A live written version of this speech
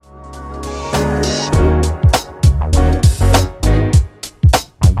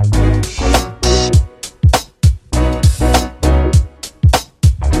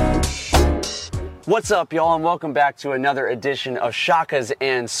What's up, y'all, and welcome back to another edition of Shakas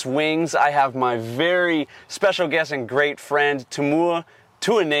and Swings. I have my very special guest and great friend, Tumua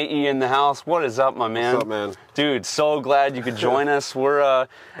Tuinei in the house. What is up, my man? What's up, man? Dude, so glad you could join us. We're at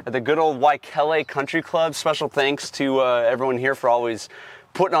the good old Waikele Country Club. Special thanks to everyone here for always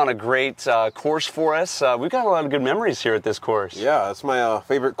putting on a great course for us. We've got a lot of good memories here at this course. Yeah, it's my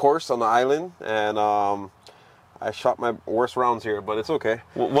favorite course on the island, and I shot my worst rounds here, but it's okay.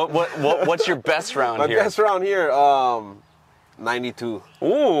 What's your best round here? My best round here, 92.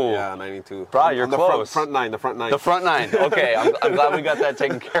 Ooh. Yeah, 92. Bro, you're close. The front nine. The front nine. Okay, I'm glad we got that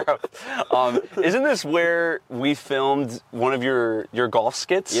taken care of. Isn't this where we filmed one of your golf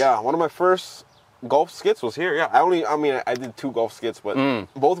skits? Yeah, one of my first golf skits was here. Yeah, I did 2 golf skits, but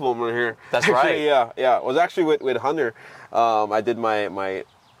both of them were here. That's right. Yeah. It was actually with Hunter. I did my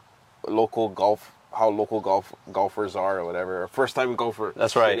local golf. How local golfers are or whatever. First time golfer.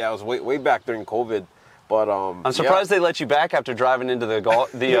 That's right. Yeah, it was way back during COVID. But I'm surprised they let you back after driving into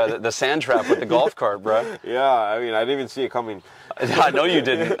the sand trap with the golf cart, bro. Yeah, I mean, I didn't even see it coming. I know you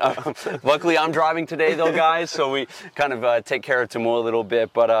didn't. Luckily, I'm driving today, though, guys, so we kind of take care of Tumua a little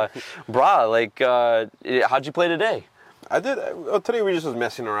bit. But, how'd you play today? I did. Today we just was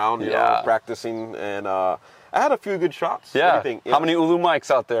messing around, you know, practicing, and I had a few good shots. Yeah. Everything, How many ulu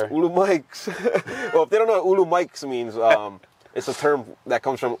mics out there? Ulu mics. Well, if they don't know what ulu mics means, it's a term that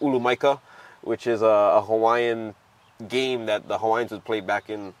comes from ulu maika, which is a Hawaiian game that the Hawaiians would play back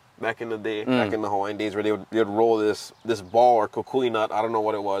in the day, back in the Hawaiian days, where they would roll this ball or kukui nut. I don't know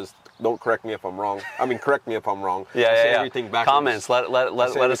what it was. Don't correct me if I'm wrong. I mean, correct me if I'm wrong. Yeah. Everything backwards. Comments. Let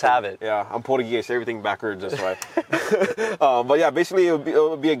us have it. Yeah, I'm Portuguese. Say everything backwards. That's why. But yeah, basically it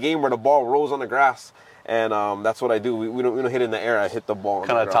would be a game where the ball rolls on the grass. And that's what I do. We don't hit it in the air. I hit the ball.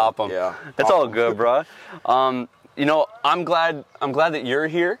 Kind of top them. Yeah. That's all good, bro. You know, I'm glad that you're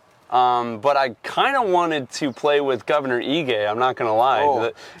here. But I kind of wanted to play with Governor Ige. I'm not gonna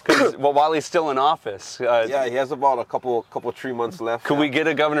lie, because while he's still in office. Yeah, he has about a couple 3 months left. Could we get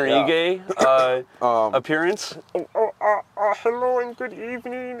a Governor Ige appearance? Hello and good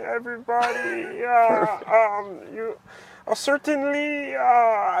evening, everybody. Certainly,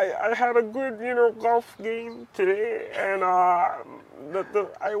 I had a good, golf game today, and I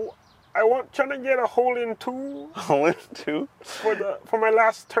want trying to get a hole in 2. Hole in 2 for my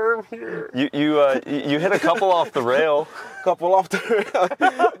last term here. You hit a couple off the rail. Couple off the rail.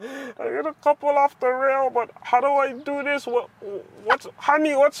 I hit a couple off the rail, but how do I do this?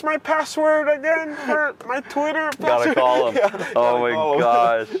 What's my password again for my Twitter? Gotta call him. Oh my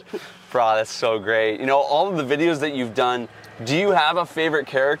gosh. Him. Bro, that's so great. You know, all of the videos that you've done, do you have a favorite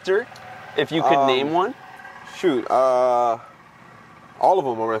character? If you could name one? Shoot, all of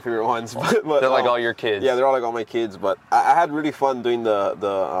them are my favorite ones. But they're like all your kids. Yeah, they're all like all my kids. But I had really fun doing the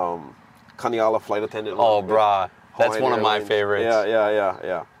Kaniala flight attendant. Oh, brah. That's one of my favorites.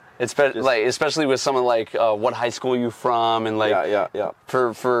 Yeah. Especially with someone like what high school you from, and like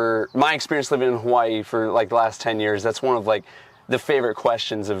for my experience living in Hawaii for like the last 10 years, that's one of like the favorite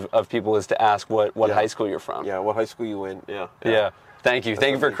questions of people is to ask what high school you're from. Yeah, what high school you went. Yeah. Thank you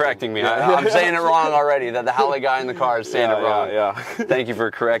for correcting me. Yeah. I'm saying it wrong already. That the Haole guy in the car is saying it wrong. Yeah. Thank you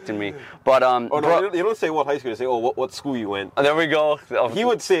for correcting me. But you don't say what high school. You say what school you went. There we go. He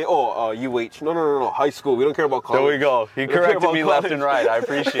would say UH. No, high school. We don't care about college. There we go. He corrected me left and right. I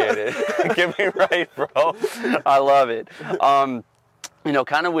appreciate it. Get me right, bro. I love it. Kind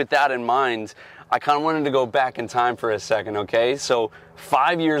of with that in mind, I kind of wanted to go back in time for a second. Okay, so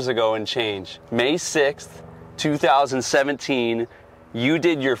 5 years ago and change, May 6th, 2017. You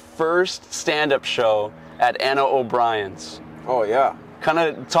did your first stand-up show at Anna O'Brien's. Oh, yeah. Kind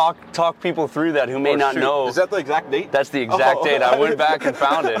of talk people through that who may not know. Is that the exact date? That's the exact date. I went back and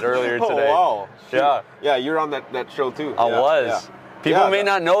found it earlier today. Oh, wow. Yeah. Yeah, you're on that show, too. I was. Yeah. People may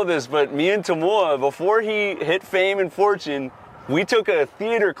not know this, but me and Tumua, before he hit fame and fortune, we took a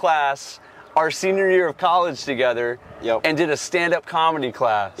theater class our senior year of college together and did a stand-up comedy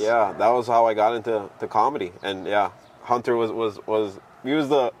class. Yeah, that was how I got into comedy. And, Hunter was he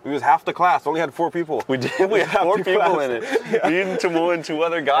was half the class. Only had 4 people. We did. We had 4 people in it. Yeah. Me and Tumua and 2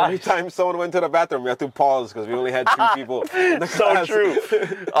 other guys. Every time someone went to the bathroom, we had to pause because we only had 2 people in the class. So true.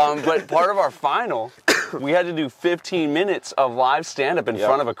 But part of our final, we had to do 15 minutes of live stand-up in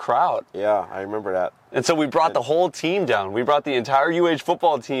front of a crowd. Yeah, I remember that. And so we brought the whole team down. We brought the entire UH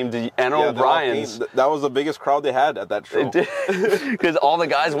football team to Anna O'Brien's. That was the biggest crowd they had at that show. It did. Because all the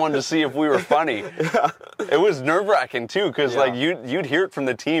guys wanted to see if we were funny. It was nerve-wracking, too, because like you'd hear it from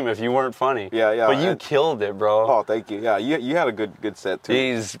the team if you weren't funny. Yeah. But you killed it, bro. Oh, thank you. Yeah, you had a good set, too.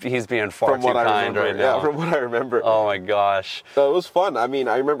 He's being far too kind right now. Yeah, from what I remember. Oh, my gosh. So it was fun. I mean,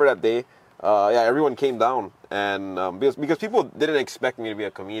 I remember that day. yeah, everyone came down, and because people didn't expect me to be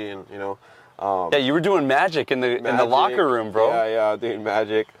a comedian, you know. Yeah, you were doing magic in the locker room, bro. Yeah, doing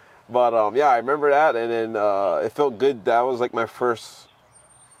magic. But yeah, I remember that, and then it felt good. That was like my first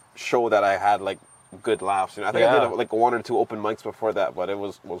show that I had like good laughs. You know, I think I did like 1 or 2 open mics before that, but it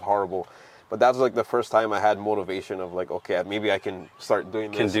was horrible. But that was like the first time I had motivation of like, okay, maybe I can start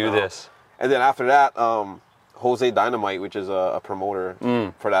doing this. Can do this. And then after that, Jose Dynamite, which is a promoter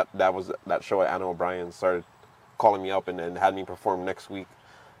for that show at Anna O'Brien, started calling me up and had me perform next week.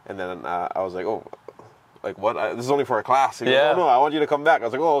 And then I was like, oh, like what? This is only for a class. He goes, oh, no, I want you to come back. I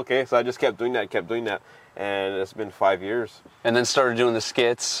was like, oh, okay. So I just kept doing that. And it's been 5 years. And then started doing the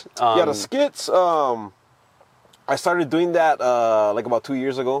skits. Yeah, the skits, I started doing that like about 2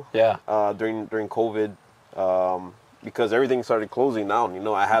 years ago. Yeah. During COVID, because everything started closing down. You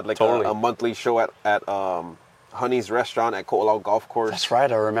know, I had like a monthly show at Honey's Restaurant at Ko'olau Golf Course. That's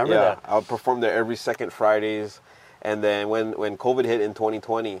right, I remember that. I would perform there every second Fridays. And then when COVID hit in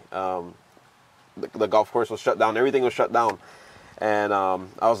 2020, the golf course was shut down. Everything was shut down. And I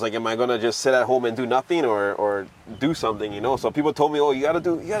was like, am I gonna just sit at home and do nothing or do something, you know? So people told me, oh, you gotta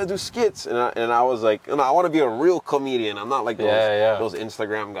do skits, and I was like, no, I want to be a real comedian. I'm not like those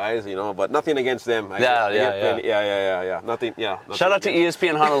Instagram guys, you know. But nothing against them. Nothing. Yeah. Shout out to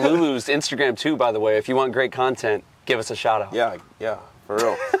ESPN Honolulu's Instagram too, by the way. If you want great content, give us a shout out. Yeah, for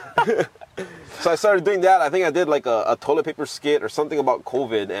real. So I started doing that. I think I did like a toilet paper skit or something about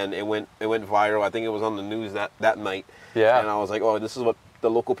COVID, and it went viral. I think it was on the news that night. Yeah. And I was like, oh, this is what the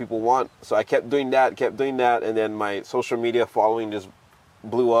local people want. So I kept doing that, and then my social media following just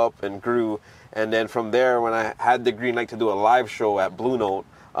blew up and grew. And then from there, when I had the green light to do a live show at Blue Note,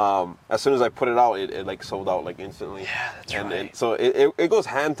 as soon as I put it out, it like sold out like instantly. Yeah, that's right. And so it goes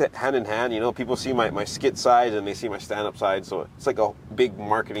hand in hand. You know, people see my skit side and they see my stand-up side. So it's like a big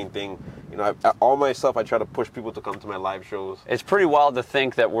marketing thing. You know, all my stuff, I try to push people to come to my live shows. It's pretty wild to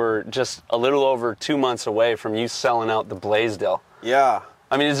think that we're just a little over 2 months away from you selling out the Blaisdell. Yeah.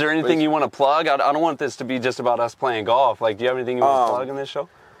 I mean, is there anything you want to plug? I don't want this to be just about us playing golf. Like, do you have anything you want to plug in this show?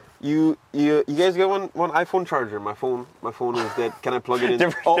 You guys get one iPhone charger. My phone is dead. Can I plug it in?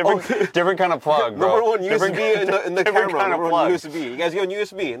 Different kind of plug, bro. Number one USB in the camera. Kind of number plug. one USB. You guys get on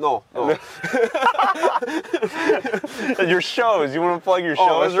USB? No. Your shows. You want to plug your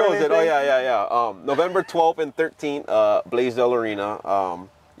shows? Yeah. November 12th and 13th, Blaisdell Arena.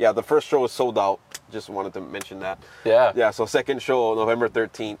 Yeah, the first show was sold out. Just wanted to mention that. Yeah. So second show, November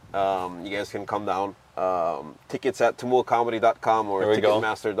 13th. You guys can come down. Tickets at tumuacomedy.com or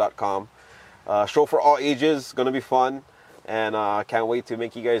ticketmaster.com. Show for all ages, gonna be fun, and can't wait to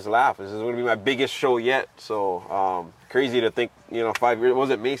make you guys laugh. This is gonna be my biggest show yet, so crazy to think, you know, 5 years. Was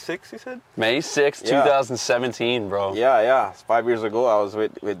it May 6th, you said? May 6th, 2017, bro. Yeah. 5 years ago, I was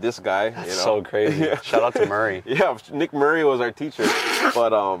with this guy. That's you know? so crazy. Shout out to Murray. Yeah, Nick Murray was our teacher,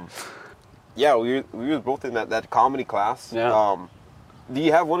 but yeah, we were both in that comedy class. Yeah. Do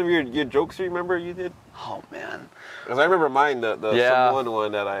you have one of your jokes you remember you did? Oh, man. Because I remember mine, the someone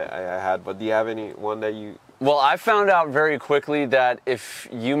one that I had, but do you have any one that you... Well, I found out very quickly that if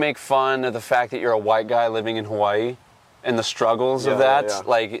you make fun of the fact that you're a white guy living in Hawaii and the struggles of that,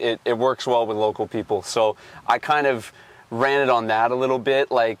 like, it works well with local people. So I kind of ran it on that a little bit.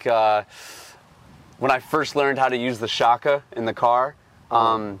 Like, when I first learned how to use the Shaka in the car,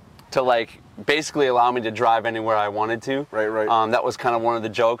 to, like, basically allow me to drive anywhere I wanted to. Right. That was kind of one of the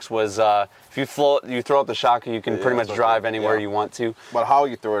jokes was if you throw up the Shaka, you can pretty much drive anywhere you want to. But how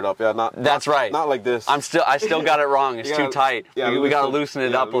you throw it up, That's right. Not like this. I still got it wrong. It's too tight. We got to loosen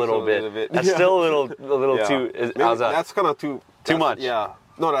it up a little bit. That's still a little too. How's that? That's kind of too much. Yeah.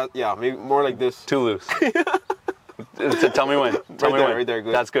 No, maybe more like this. Too loose. So tell me when. Tell me when. Right there,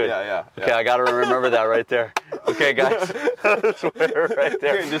 good. That's good. Yeah. Okay, I got to remember that right there. Okay, guys. Right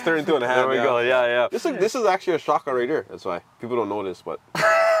there. Just turn into a half. There we go. Yeah. This is actually a Shaka right here. That's why people don't know this, but.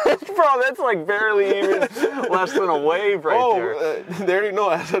 Bro, that's like barely even less than a wave right there. They already know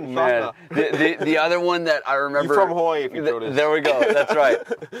that's a Shaka. The other one that I remember. You're from Hawaii if you throw this. There we go. That's right.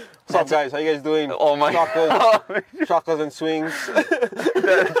 What's up, guys? How you guys doing? Oh my. Shakas and swings.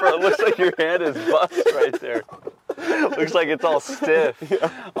 Bro, it looks like your hand is bust right there. Looks like it's all stiff.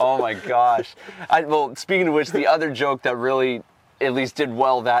 Oh my gosh. Well, speaking of which, the other joke that really at least did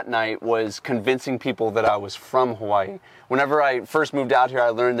well that night was convincing people that I was from Hawaii. Whenever I first moved out here, I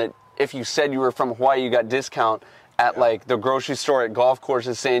learned that if you said you were from Hawaii, you got discount at like the grocery store at golf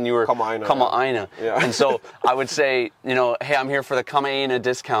courses saying you were Kama'aina. Yeah. And so I would say, you know, hey, I'm here for the Kama'aina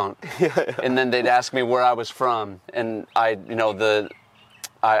discount. And then they'd ask me where I was from. And I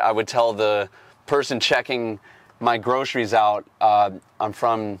would tell the person checking my groceries out, I'm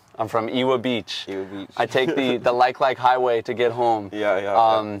from Iwa Beach. Iwa Beach. I take the like highway to get home.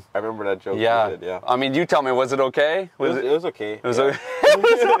 Yeah. I remember that joke. Yeah. You did, yeah. I mean, you tell me, was it okay? It was okay. It was okay. It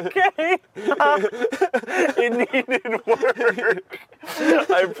was okay. It needed work.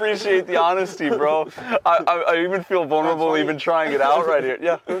 I appreciate the honesty, bro. I even feel vulnerable even trying it out right here.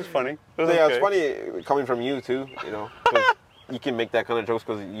 Yeah, it was funny. It was Yeah, okay. it's funny coming from you too. You know, 'cause you can make that kind of jokes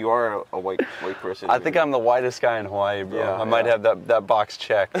because you are a white person. I think I'm the whitest guy in Hawaii, bro. Yeah, I might have that box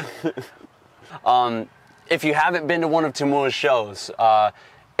checked. If you haven't been to one of Tumua's shows,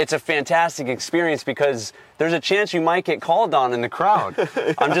 it's a fantastic experience because there's a chance you might get called on in the crowd.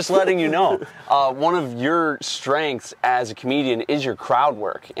 I'm just letting you know. One of your strengths as a comedian is your crowd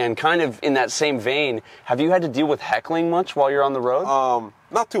work. And kind of in that same vein, have you had to deal with heckling much while you're on the road?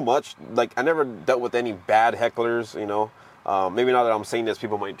 Not too much. Like, I never dealt with any bad hecklers, you know. Maybe now that I'm saying this,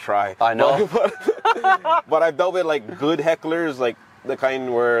 people might try. I know. But I've dealt with, like, good hecklers, like the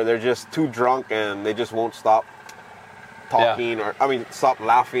kind where they're just too drunk and they just won't stop talking stop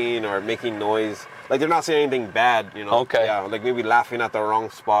laughing or making noise. Like, they're not saying anything bad, you know. Okay. Yeah, like maybe laughing at the wrong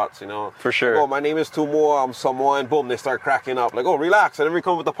spots, you know. For sure. Like, oh, my name is Tumua, I'm someone. Boom, they start cracking up. Like, oh, relax. I never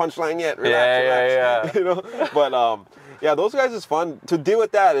come with the punchline yet. Relax, relax. Yeah. You know. But yeah, those guys is fun. To deal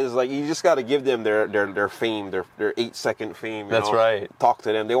with that is like you just got to give them their fame, their 8-second fame. That's right. Talk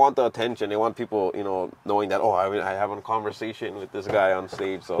to them. They want the attention. They want people, you know, knowing that I have a conversation with this guy on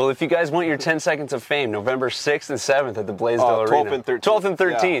stage. So. Well, if you guys want your 10 seconds of fame, November 6th and 7th at the Blaisdell 12th Arena. and 13th. 12th and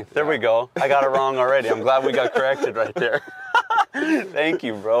 13th. Yeah, There we go. I got it wrong already. I'm glad we got corrected right there. Thank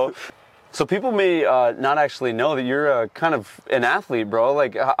you, bro. So people may not actually know that you're kind of an athlete, bro.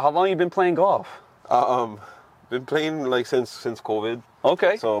 Like, how long you been playing golf? Been playing like since COVID.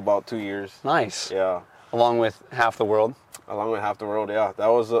 Okay. So about 2 years. Nice. Yeah. Along with half the world. Along with half the world, yeah. That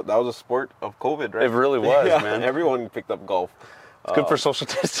was a sport of COVID, right? It really was, yeah, man. Everyone picked up golf. It's good for social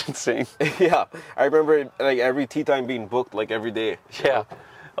distancing. Yeah. I remember like every tee time being booked like every day. Yeah.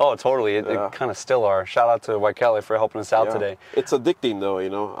 Oh, totally. It kind of still are. Shout out to Waikele for helping us out today. It's addicting though, you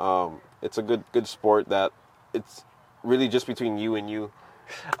know. It's a good sport that it's really just between you and you.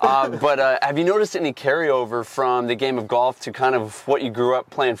 But have you noticed any carryover from the game of golf to kind of what you grew up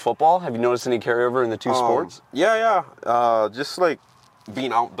playing football? Have you noticed any carryover in the two sports? Yeah. Just like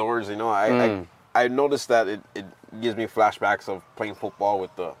being outdoors, you know. I noticed that it gives me flashbacks of playing football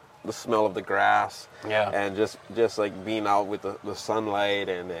with the smell of the grass. Yeah. And just like being out with the sunlight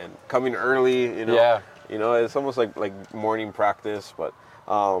and coming early, you know. Yeah. You know, it's almost like morning practice, but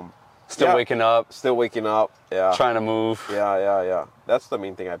Still waking up. Still waking up, yeah. Trying to move. Yeah. That's the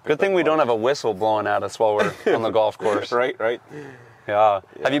main thing I picked Good thing up we on. don't have a whistle blowing at us while we're on the golf course. Right. Yeah.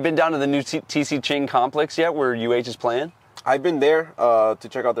 Have you been down to the new TC Ching complex yet where UH is playing? I've been there to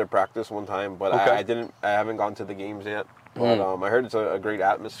check out their practice one time, but Okay. I haven't gone to the games yet. But I heard it's a great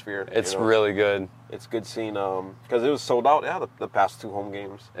atmosphere. It's you know. really good. It's good seeing because it was sold out. Yeah, the past 2 home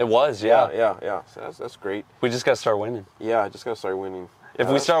games. It was, yeah. Yeah. So that's great. We just got to start winning. Yeah, I just gotta start winning. If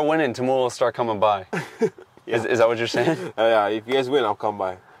we start winning, Tumua will start coming by. Is that what you're saying? Yeah, if you guys win, I'll come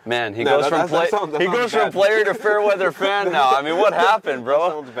by. Man, he No, goes that from sounds bad. player to fair weather fan now. I mean, what happened,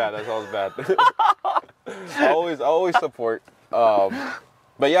 bro? That sounds bad. I always support.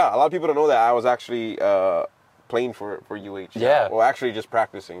 But yeah, a lot of people don't know that I was actually playing for UH. Yeah. Well, actually, just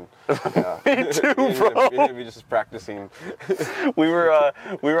practicing. Yeah. Me too, bro. Maybe just practicing. We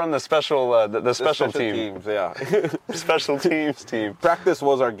were on the special special team. Teams, yeah. Special teams team. Practice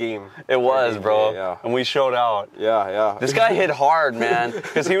was our game. It was, bro. Yeah. And we showed out. Yeah. This guy hit hard, man,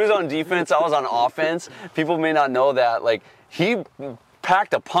 because he was on defense, I was on offense. People may not know that. Like, he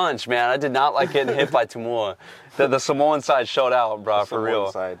packed a punch, man. I did not like getting hit by Tumua. The Samoan side showed out, bro, for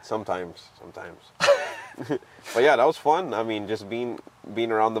real. Side, sometimes. But yeah, that was fun. I mean, just being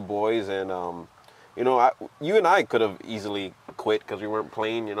around the boys and you know, you and I could have easily quit because we weren't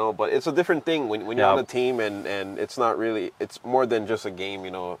playing, you know. But it's a different thing when you're on a team and it's not really. It's more than just a game,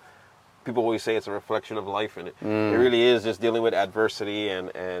 you know. People always say it's a reflection of life, and it really is just dealing with adversity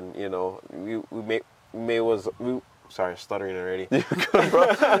and you know, sorry, stuttering already.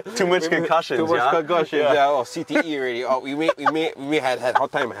 Too much concussions, Too much concussions. Yeah. Oh, CTE already. Oh, we may had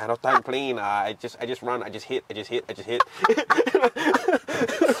hard time playing. I just run. I just hit.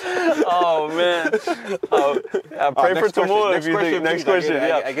 Oh man. Pray for Tumua if you think. Next question.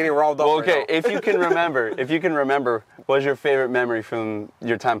 Yeah. I getting riled up. Well, okay. Right now. If you can remember, what was your favorite memory from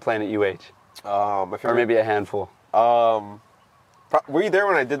your time playing at UH? Or maybe a handful. Were you there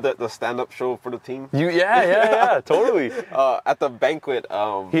when I did the stand-up show for the team? Yeah, totally. At the banquet.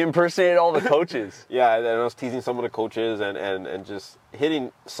 He impersonated all the coaches. Yeah, and I was teasing some of the coaches and just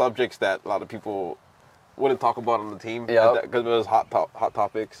hitting subjects that a lot of people wouldn't talk about on the team. Yeah. Because it was hot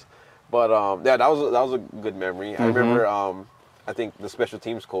topics. But yeah, that was a good memory. I remember. I think the special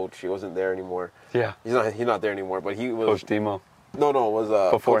teams coach. He wasn't there anymore. Yeah. He's not there anymore. But he was Coach Demo. No, it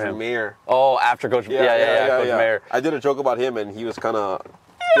was Before Coach him. Mayer. Oh, after Coach. Yeah. Coach Mayer. I did a joke about him, and he was kind of.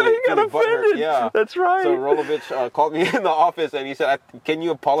 Yeah, he got offended. Yeah, That's right. So Rolovich called me in the office, and he said, "Can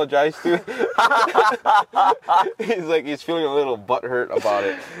you apologize to?" he's feeling a little butthurt about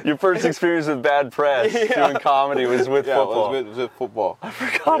it. Your first experience with bad press doing comedy was with football. It was with football. I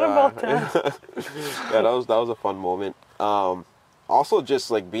forgot about that. Yeah, that was a fun moment. Also,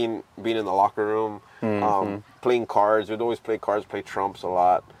 just like being in the locker room, playing cards. We'd always play cards, play trumps a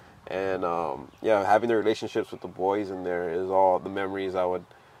lot, and having the relationships with the boys in there is all the memories I would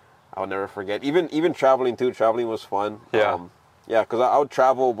never forget. Even traveling too. Traveling was fun. Yeah. Because I would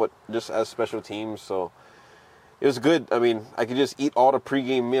travel, but just as special teams, so it was good. I mean, I could just eat all the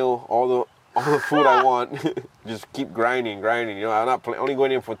pregame meal, all the food I want. Just keep grinding. You know, I'm not only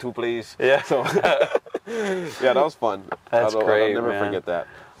going in for 2 plays. Yeah. So yeah, that was fun. That's great, I'll never man. forget that.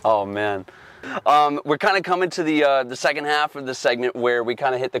 Oh man. We're kind of coming to the second half of the segment where we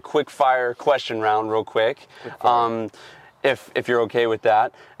kind of hit the quick fire question round real quick. If you're okay with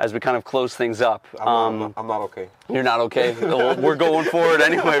that, as we kind of close things up. I'm not okay. You're not okay? Well, we're going for it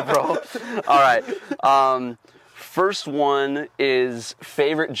anyway, bro. All right. First one is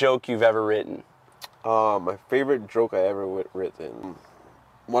favorite joke you've ever written. My favorite joke I ever written.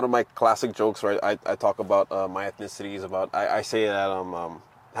 One of my classic jokes where I talk about my ethnicities. I say that I'm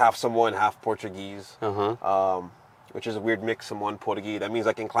half Samoan, half Portuguese. Which is a weird mix, Samoan, Portuguese. That means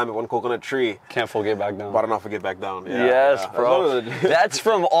I can climb up one coconut tree. Can't forget back down. But enough to get back down. Yeah, yes, yeah. bro. That's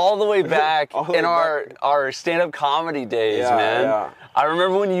from all the way back in our stand-up comedy days, man. Yeah. I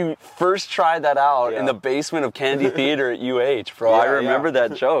remember when you first tried that out in the basement of Candy Theater at UH, bro. I remember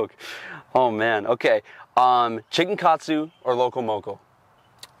that joke. Oh, man. Okay. Chicken katsu or loco moco?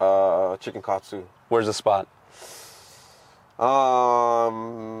 Chicken katsu. Where's the spot?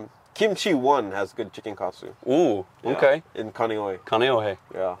 Kimchi One has good chicken katsu. Ooh, Yeah, okay. in Kaneohe. Kaneohe.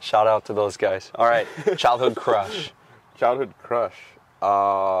 Yeah. Shout out to those guys. All right. Childhood crush. Childhood crush.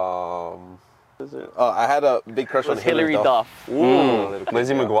 I had a big crush on Hilary Duff. Ooh,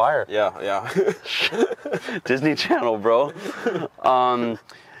 Lizzie McGuire. Yeah. Disney Channel, bro.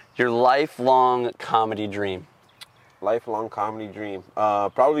 Your lifelong comedy dream. Lifelong comedy dream.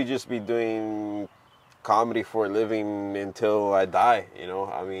 Probably just be doing comedy for a living until I die, you know?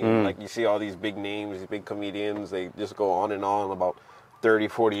 I mean, like you see all these big names, these big comedians, they just go on and on about 30,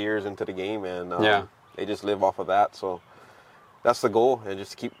 40 years into the game, and they just live off of that. So that's the goal, and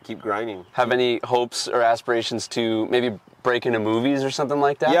just keep grinding. Have any hopes or aspirations to maybe break into movies or something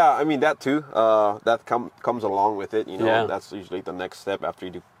like that? Yeah, I mean, that too. That comes along with it, you know? Yeah. That's usually the next step after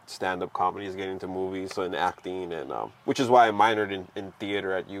you do stand-up comedy is getting into movies and acting, and which is why I minored in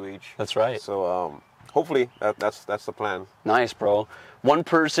theater at UH. That's right. So hopefully that's the plan. Nice, bro. One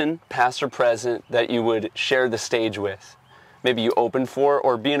person, past or present, that you would share the stage with. Maybe you open for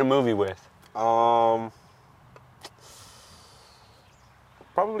or be in a movie with.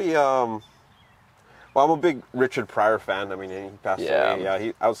 Probably, well, I'm a big Richard Pryor fan. I mean, he passed away.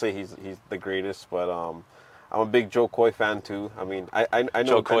 Yeah, I would say he's the greatest, but I'm a big Joe Coy fan too. I mean, I know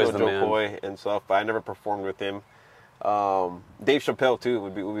Joe Coy and stuff, but I never performed with him. Dave Chappelle too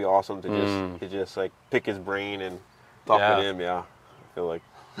would be awesome to just like pick his brain and talk with him. Yeah, I feel like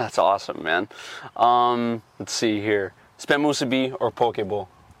that's awesome, man. Let's see here. Spent Musubi or Poke Bowl?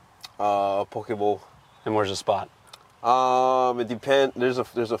 Poke Bowl. And where's the spot? It depends. There's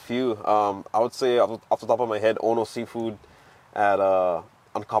a few. I would say off the top of my head, Ono Seafood at on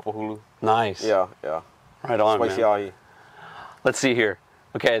Kapahulu. Nice. Yeah. Right on, Spicy man. ahi. Let's see here.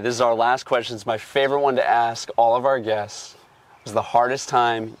 Okay, this is our last question. It's my favorite one to ask all of our guests. Was the hardest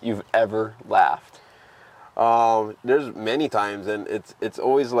time you've ever laughed? There's many times, and it's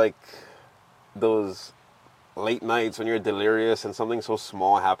always like those late nights when you're delirious and something so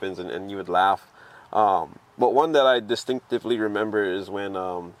small happens and you would laugh. But one that I distinctively remember is when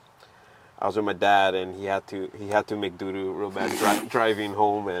I was with my dad and he had to make doo-doo real bad driving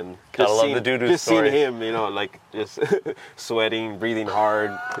home, and Gotta love the doo-doo story. Seeing him, you know, like just sweating, breathing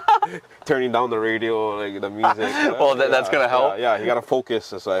hard, turning down the radio, like the music. Well, that's gonna help. Yeah, you gotta focus.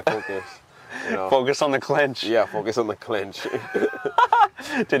 So I focus. You know. Focus on the clinch. Yeah, focus on the clinch.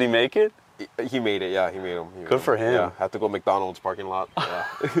 Did he make it? He made it, yeah. He made him. Good for him. Yeah, had to go McDonald's parking lot. Yeah.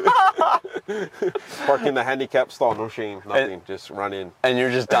 Park in the handicap stall, no shame, nothing. Just run in. And you're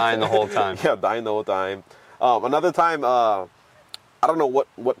just dying the whole time. Yeah, dying the whole time. Another time, I don't know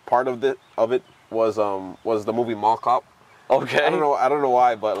what part of it was the movie Mall Cop. Okay. I don't know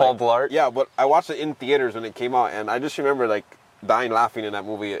why, but Paul Blart? Yeah, but I watched it in theaters when it came out, and I just remember like dying laughing in that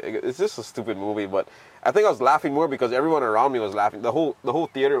movie. It's just a stupid movie, but I think I was laughing more because everyone around me was laughing. The whole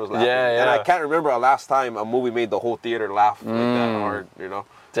theater was laughing. Yeah, yeah. And I can't remember a last time a movie made the whole theater laugh like that hard, you know.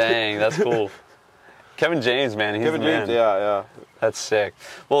 Dang, that's cool. Kevin James, man, he's Kevin the man. James, yeah. That's sick.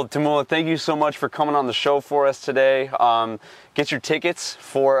 Well, Tumua, thank you so much for coming on the show for us today. Get your tickets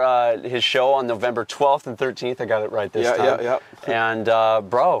for his show on November 12th and 13th. I got it right this time. Yeah. And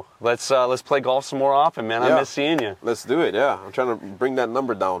bro, let's play golf some more often, man. I miss seeing you. Let's do it. Yeah, I'm trying to bring that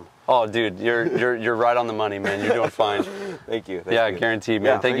number down. Oh, dude, you're right on the money, man. You're doing fine. Thank you. Guaranteed,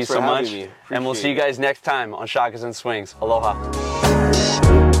 man. Yeah, Thank you thanks for so having much. me. And we'll see you guys next time on Shakas Swings. Aloha.